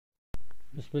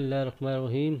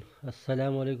Bismillahirrahmanirrahim.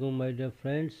 Assalamu alaikum, my dear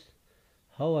friends.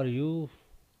 How are you?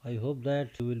 I hope that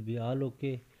you will be all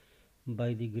okay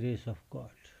by the grace of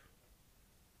God.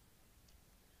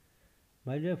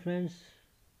 My dear friends,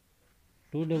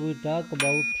 today we talk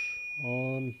about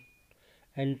on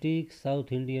antique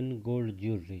South Indian gold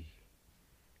jewelry.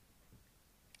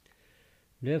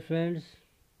 Dear friends,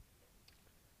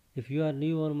 if you are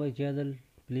new on my channel,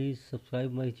 please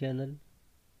subscribe my channel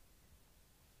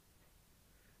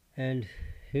and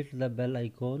hit the bell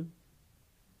icon.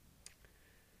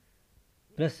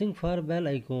 Pressing for bell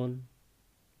icon,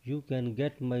 you can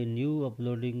get my new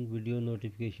uploading video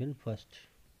notification first.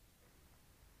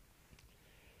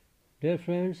 Dear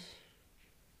friends,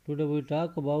 today we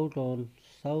talk about on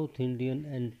South Indian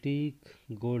antique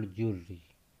gold jewelry.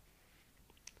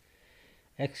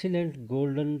 Excellent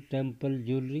golden temple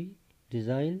jewelry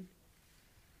design,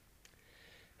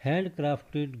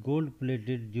 handcrafted gold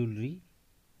plated jewelry,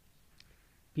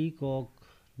 peacock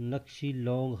nakshi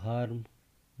long arm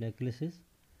necklaces,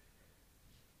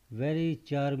 very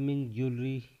charming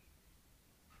jewelry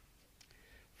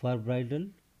for bridal.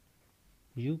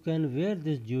 You can wear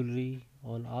this jewelry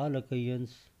on all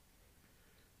occasions.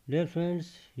 Dear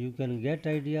friends, you can get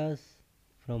ideas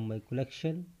from my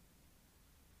collection.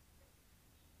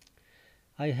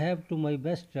 I have to my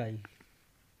best try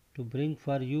to bring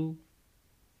for you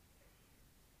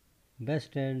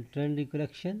best and trendy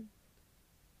collection.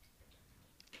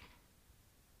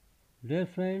 Dear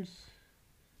friends,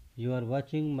 you are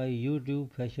watching my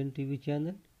YouTube Fashion TV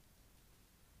channel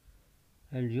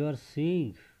and you are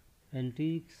seeing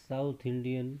antique South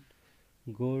Indian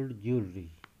gold jewelry.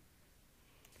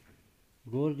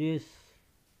 Gorgeous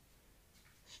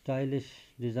stylish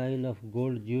design of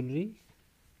gold jewelry,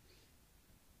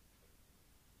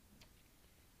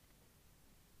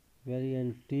 very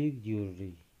antique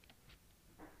jewelry.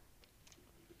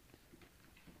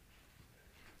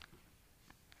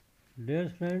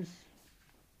 Dear friends,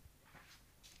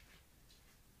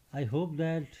 I hope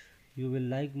that you will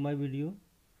like my video.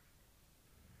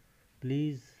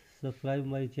 Please subscribe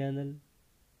my channel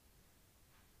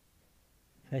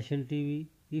Fashion TV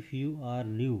if you are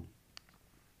new,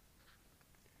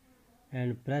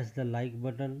 and press the like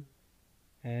button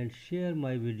and share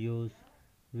my videos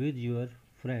with your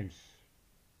friends.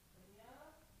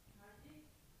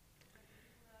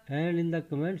 And in the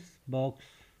comments box,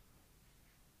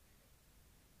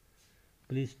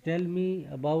 please tell me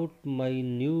about my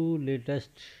new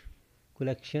latest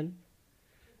collection,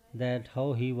 that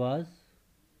how he was.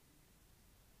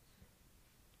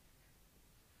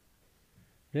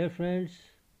 Dear friends,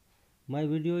 my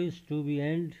video is to be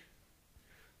end.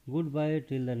 Goodbye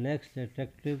till the next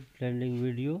attractive trending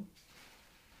video.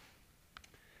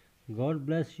 God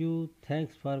bless you.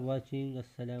 Thanks for watching.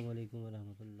 Assalamu alaikum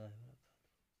warahmatullahi wabarakatuh.